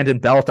and Brandon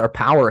Belt are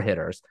power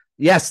hitters.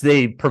 Yes,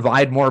 they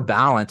provide more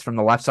balance from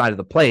the left side of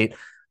the plate,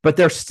 but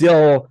they're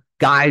still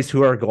guys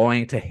who are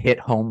going to hit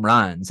home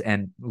runs.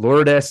 And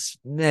Lourdes,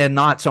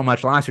 not so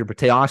much last year, but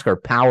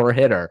Teoscar, power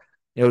hitter.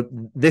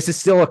 This is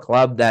still a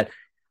club that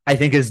I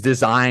think is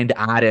designed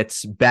at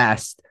its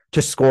best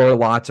to score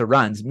lots of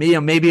runs.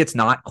 Maybe it's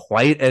not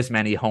quite as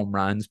many home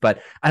runs,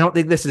 but I don't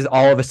think this is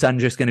all of a sudden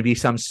just going to be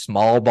some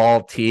small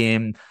ball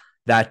team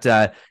that,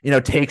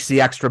 takes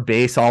the extra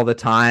base all the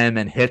time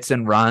and hits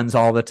and runs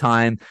all the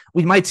time.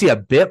 We might see a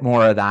bit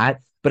more of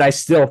that, but I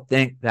still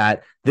think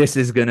that this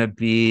is going to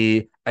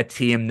be a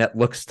team that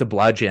looks to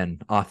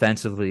bludgeon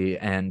offensively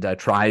and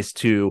tries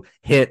to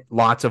hit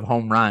lots of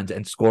home runs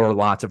and score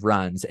lots of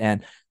runs.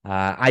 And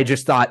I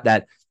just thought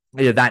that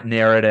that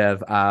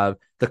narrative of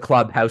the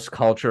clubhouse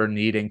culture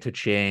needing to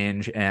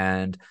change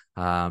and,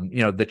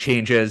 the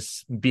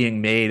changes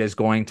being made is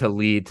going to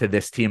lead to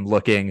this team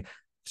looking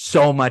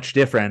so much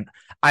different.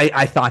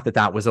 I thought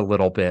that was a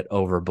little bit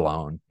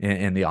overblown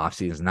in the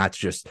offseason. That's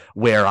just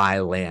where I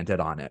landed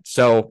on it.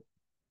 So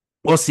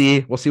we'll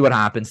see what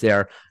happens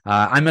there.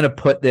 I'm going to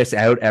put this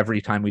out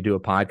every time we do a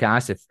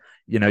podcast. If,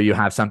 you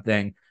have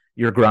something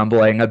you're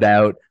grumbling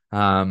about,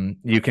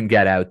 you can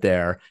get out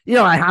there.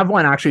 I have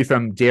one actually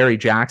from Derry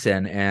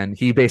Jackson, and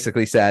he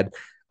basically said,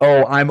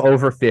 "Oh, I'm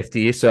over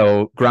 50,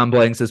 so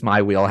grumblings is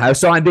my wheelhouse."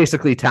 So I'm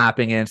basically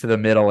tapping into the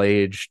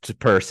middle-aged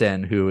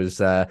person who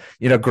is,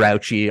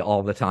 grouchy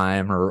all the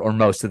time or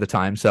most of the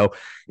time. So,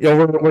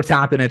 we're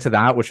tapping into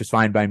that, which is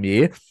fine by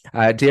me.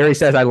 Derry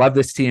says, "I love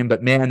this team,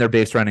 but man, their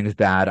base running is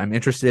bad. I'm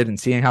interested in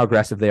seeing how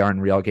aggressive they are in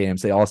real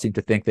games. They all seem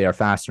to think they are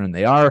faster than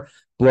they are.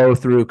 Blow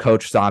through,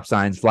 coach stop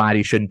signs.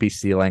 Vladdy shouldn't be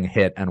stealing,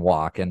 hit and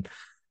walk." And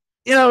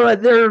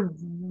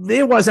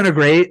it wasn't a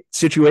great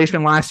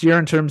situation last year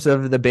in terms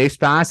of the base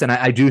pass. And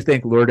I do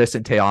think Lourdes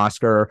and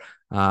Teoscar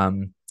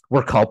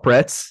were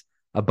culprits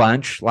a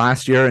bunch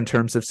last year in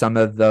terms of some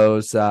of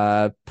those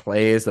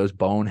plays, those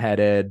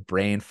boneheaded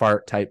brain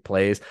fart type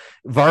plays.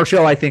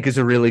 Varsho, I think, is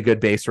a really good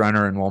base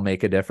runner and will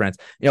make a difference.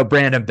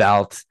 Brandon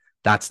Belt,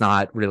 that's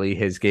not really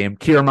his game.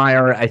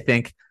 Kiermaier, I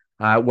think,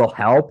 will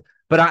help.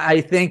 But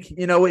I think,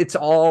 it's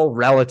all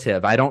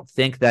relative. I don't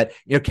think that,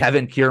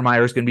 Kevin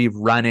Kiermaier is going to be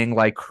running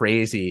like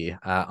crazy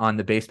on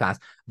the base pass.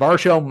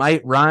 Varsho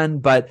might run,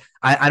 but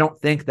I don't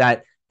think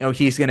that,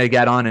 he's going to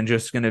get on and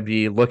just going to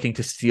be looking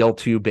to steal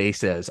 2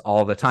 bases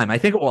all the time. I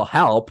think it will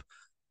help,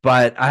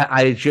 but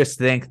I just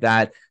think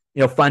that,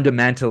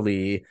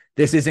 fundamentally,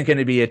 this isn't going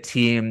to be a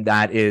team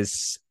that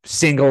is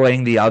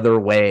singling the other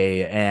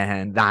way,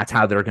 and that's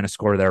how they're going to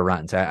score their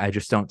runs. I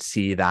just don't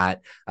see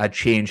that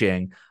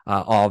changing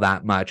all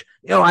that much.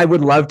 I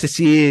would love to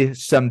see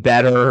some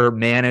better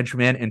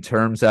management in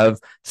terms of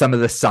some of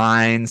the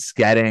signs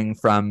getting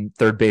from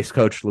third base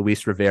coach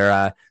Luis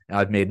Rivera.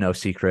 I've made no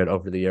secret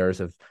over the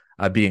years of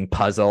being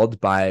puzzled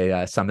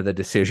by some of the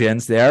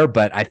decisions there,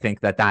 but I think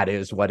that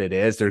is what it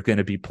is. There's going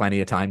to be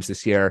plenty of times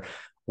this year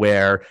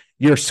where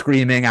you're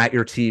screaming at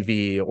your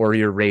TV or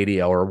your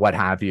radio or what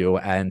have you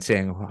and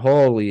saying,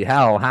 "Holy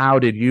hell, how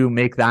did you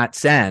make that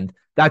send?"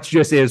 That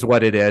just is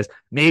what it is.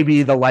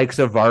 Maybe the likes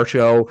of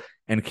Varsho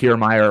and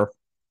Kiermaier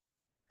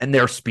and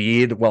their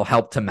speed will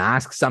help to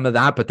mask some of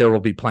that, but there will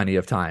be plenty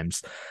of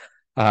times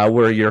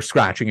where you're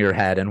scratching your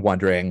head and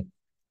wondering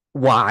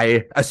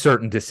why a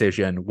certain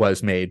decision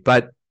was made.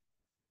 But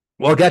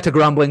we'll get to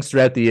grumblings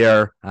throughout the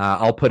year.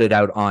 I'll put it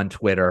out on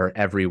Twitter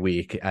every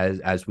week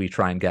as we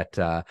try and get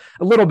a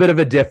little bit of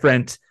a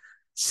different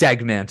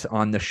segment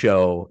on the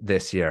show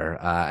this year.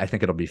 I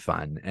think it'll be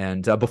fun.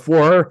 And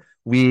before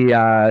we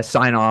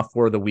sign off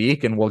for the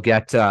week, and we'll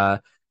get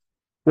a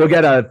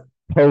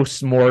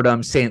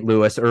post-mortem St.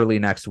 Louis early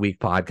next week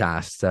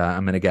podcast.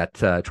 I'm going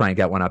to try and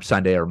get one up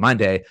Sunday or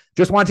Monday.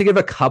 Just want to give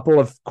a couple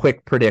of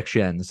quick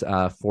predictions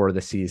for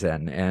the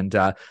season. And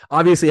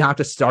obviously have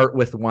to start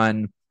with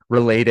one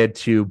related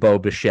to Bo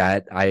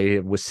Bichette. I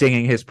was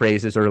singing his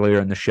praises earlier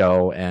in the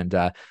show and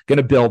going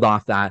to build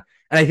off that.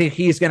 And I think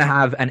he's going to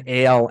have an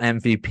AL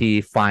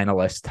MVP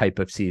finalist type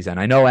of season.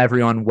 I know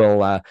everyone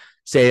will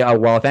say, "Oh,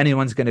 well, if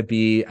anyone's going to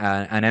be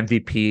an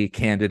MVP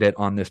candidate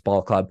on this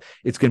ball club,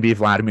 it's going to be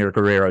Vladimir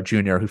Guerrero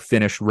Jr., who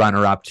finished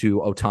runner-up to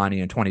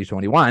Ohtani in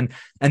 2021.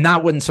 And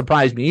that wouldn't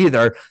surprise me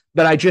either.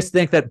 But I just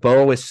think that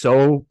Bo is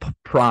so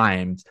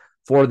primed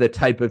for the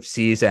type of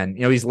season.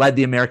 He's led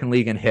the American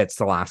League in hits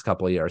the last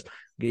couple of years.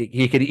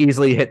 He could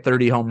easily hit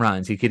 30 home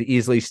runs. He could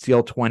easily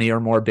steal 20 or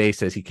more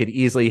bases. He could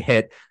easily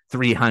hit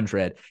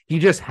 300. He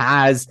just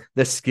has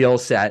the skill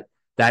set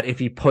that if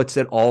he puts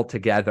it all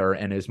together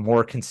and is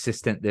more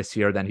consistent this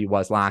year than he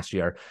was last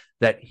year,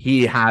 that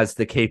he has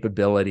the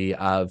capability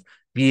of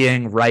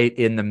being right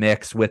in the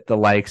mix with the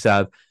likes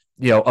of,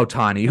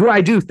 Ohtani, who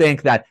I do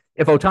think that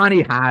if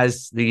Ohtani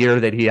has the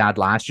year that he had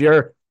last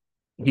year,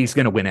 he's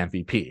going to win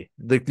MVP.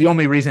 The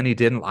only reason he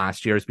didn't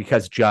last year is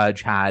because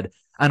Judge had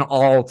an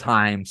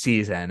all-time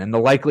season, and the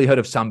likelihood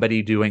of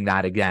somebody doing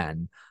that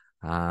again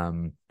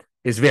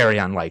is very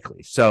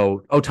unlikely.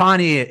 So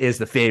Ohtani is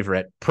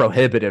the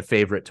prohibitive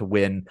favorite to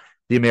win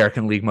the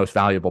American League Most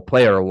Valuable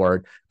Player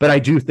Award. But I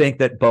do think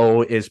that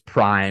Bo is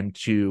primed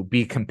to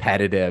be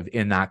competitive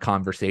in that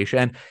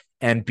conversation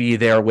and be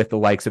there with the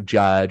likes of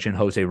Judge and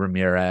Jose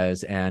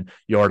Ramirez and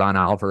Yordan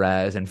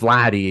Alvarez and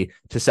Vladdy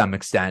to some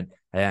extent.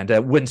 And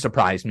it wouldn't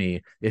surprise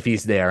me if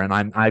he's there. And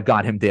I've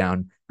got him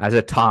down as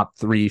a top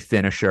 3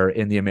 finisher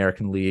in the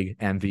American League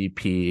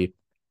MVP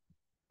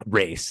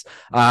race.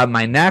 I've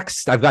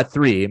got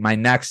 3. My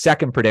next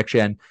second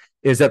prediction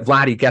is that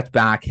Vladdy gets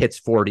back, hits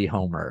 40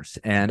 homers.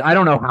 And I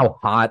don't know how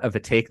hot of a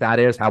take that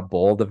is, how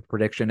bold of a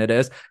prediction it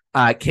is.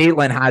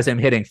 Caitlin has him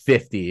hitting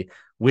 50,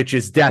 which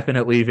is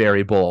definitely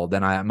very bold.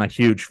 And I'm a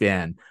huge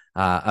fan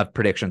of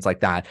predictions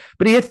like that.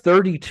 But he hit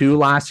 32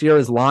 last year.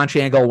 His launch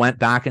angle went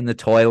back in the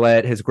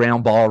toilet. His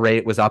ground ball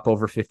rate was up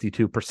over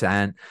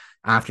 52%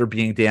 after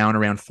being down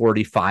around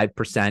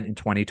 45% in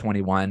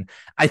 2021.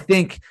 I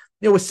think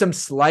there was some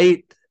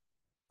slight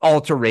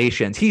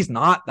alterations. He's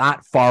not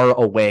that far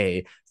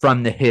away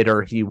from the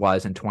hitter he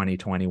was in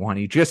 2021.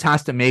 He just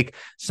has to make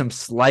some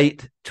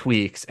slight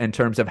tweaks in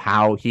terms of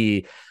how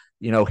he,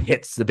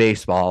 hits the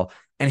baseball,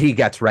 and he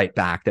gets right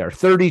back there.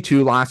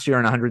 32 last year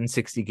in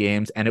 160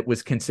 games, and it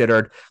was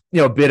considered,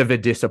 a bit of a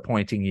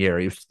disappointing year.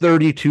 He was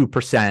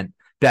 32%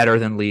 better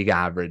than league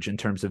average in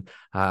terms of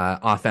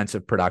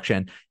offensive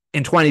production.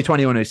 In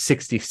 2021, it was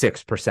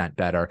 66%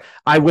 better.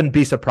 I wouldn't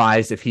be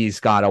surprised if he's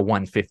got a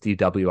 150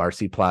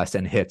 WRC plus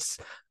and hits,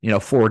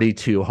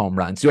 42 home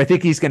runs. Do I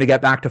think he's going to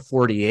get back to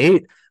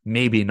 48?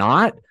 Maybe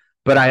not.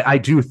 But I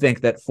do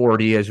think that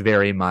 40 is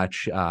very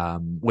much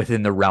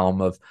within the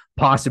realm of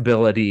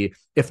possibility,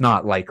 if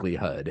not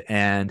likelihood.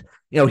 And,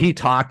 he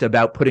talked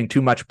about putting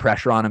too much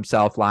pressure on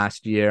himself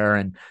last year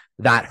and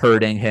that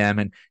hurting him.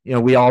 And,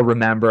 we all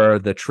remember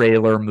the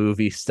trailer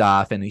movie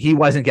stuff, and he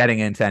wasn't getting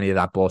into any of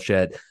that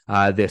bullshit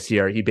this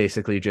year. He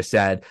basically just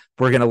said,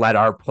 we're going to let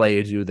our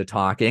play do the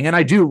talking. And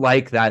I do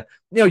like that,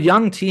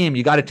 young team,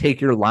 you got to take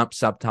your lumps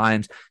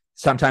sometimes.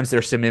 Sometimes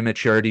there's some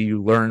immaturity.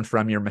 You learn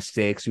from your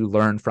mistakes. You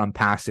learn from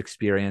past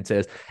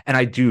experiences. And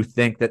I do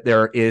think that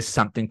there is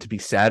something to be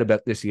said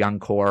about this young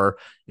core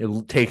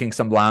taking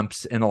some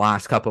lumps in the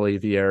last couple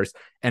of years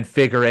and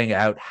figuring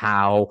out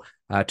how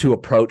to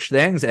approach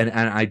things. And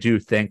I do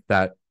think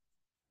that,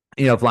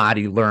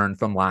 Vladdy learned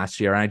from last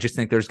year. And I just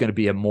think there's going to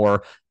be a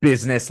more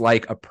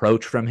business-like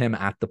approach from him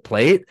at the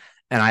plate.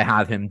 And I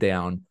have him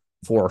down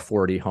for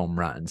 40 home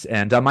runs.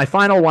 And my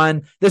final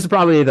one, this is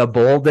probably the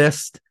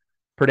boldest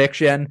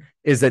prediction,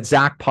 is that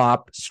Zach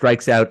Pop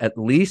strikes out at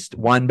least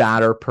one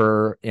batter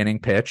per inning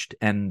pitched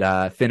and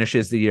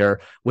finishes the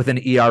year with an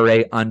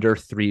ERA under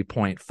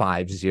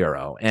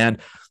 3.50. And,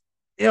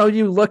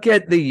 you look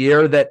at the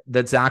year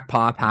that Zach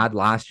Pop had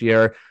last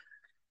year,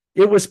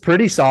 it was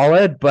pretty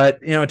solid,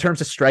 but, in terms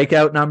of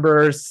strikeout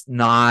numbers,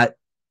 not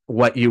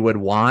what you would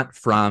want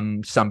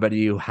from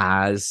somebody who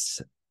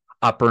has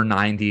upper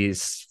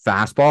 90s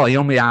fastball. He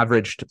only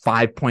averaged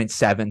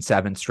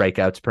 5.77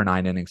 strikeouts per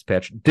 9 innings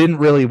pitched. Didn't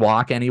really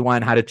walk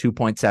anyone, had a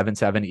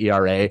 2.77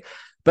 ERA.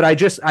 But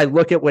I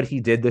look at what he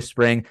did this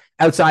spring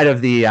outside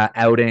of the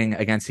outing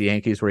against the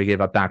Yankees where he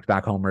gave up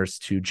back-to-back homers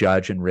to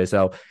Judge and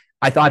Rizzo.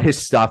 I thought his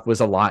stuff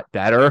was a lot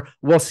better.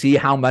 We'll see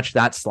how much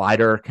that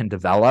slider can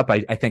develop.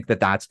 I think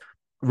that that's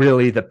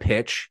really the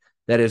pitch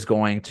that is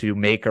going to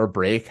make or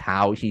break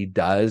how he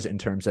does in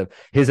terms of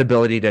his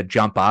ability to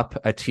jump up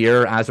a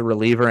tier as a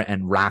reliever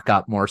and rack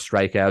up more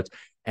strikeouts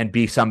and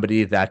be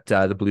somebody that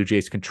the Blue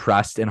Jays can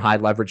trust in high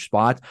leverage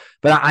spots.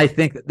 But I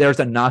think that there's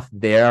enough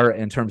there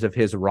in terms of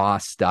his raw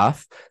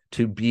stuff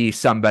to be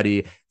somebody,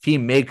 if he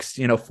makes,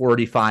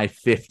 45,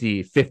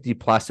 50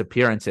 plus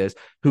appearances,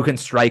 who can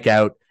strike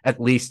out at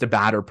least a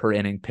batter per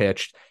inning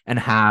pitched and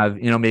have,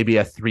 maybe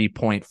a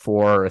 3.4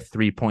 or a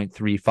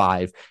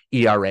 3.35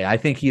 ERA. I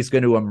think he's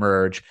going to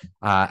emerge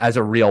as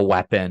a real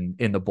weapon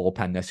in the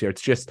bullpen this year.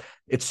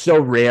 It's so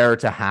rare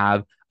to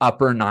have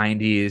upper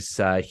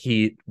 90s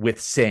heat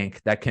with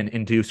sink that can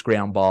induce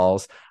ground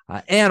balls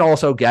and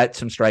also get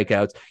some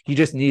strikeouts. He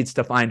just needs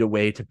to find a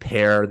way to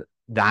pair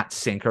that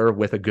sinker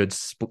with a good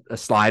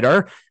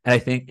slider. And I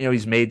think,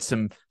 he's made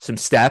some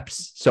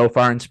steps so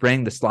far in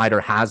spring. The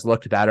slider has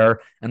looked better,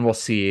 and we'll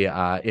see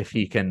if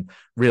he can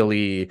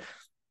really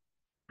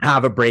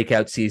have a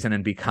breakout season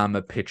and become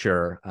a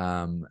pitcher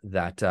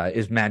that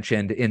is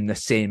mentioned in the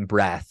same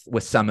breath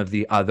with some of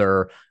the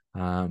other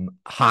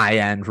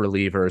high-end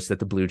relievers that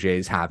the Blue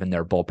Jays have in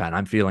their bullpen.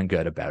 I'm feeling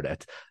good about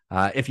it.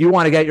 If you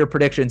want to get your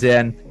predictions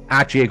in,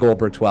 at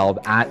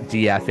JGoldberg12, at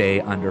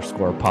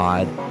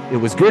DFA_pod. It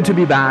was good to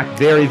be back.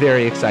 Very,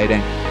 very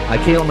exciting.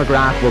 Kaitlyn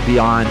McGrath will be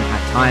on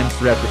at times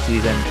throughout the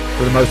season.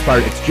 For the most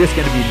part, it's just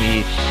going to be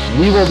me.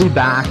 We will be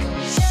back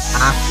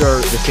after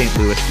the St.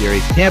 Louis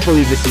series. Can't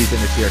believe the season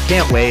is here.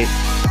 Can't wait.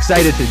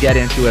 Excited to get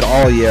into it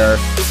all year.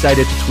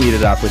 Excited to tweet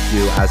it up with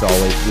you. As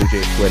always, Blue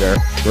Jays Twitter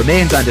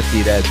remains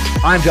undefeated.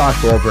 I'm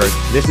Josh Goldberg.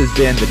 This has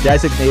been the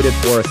Designated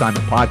for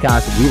Assignment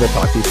podcast. We will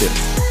talk to you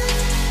soon.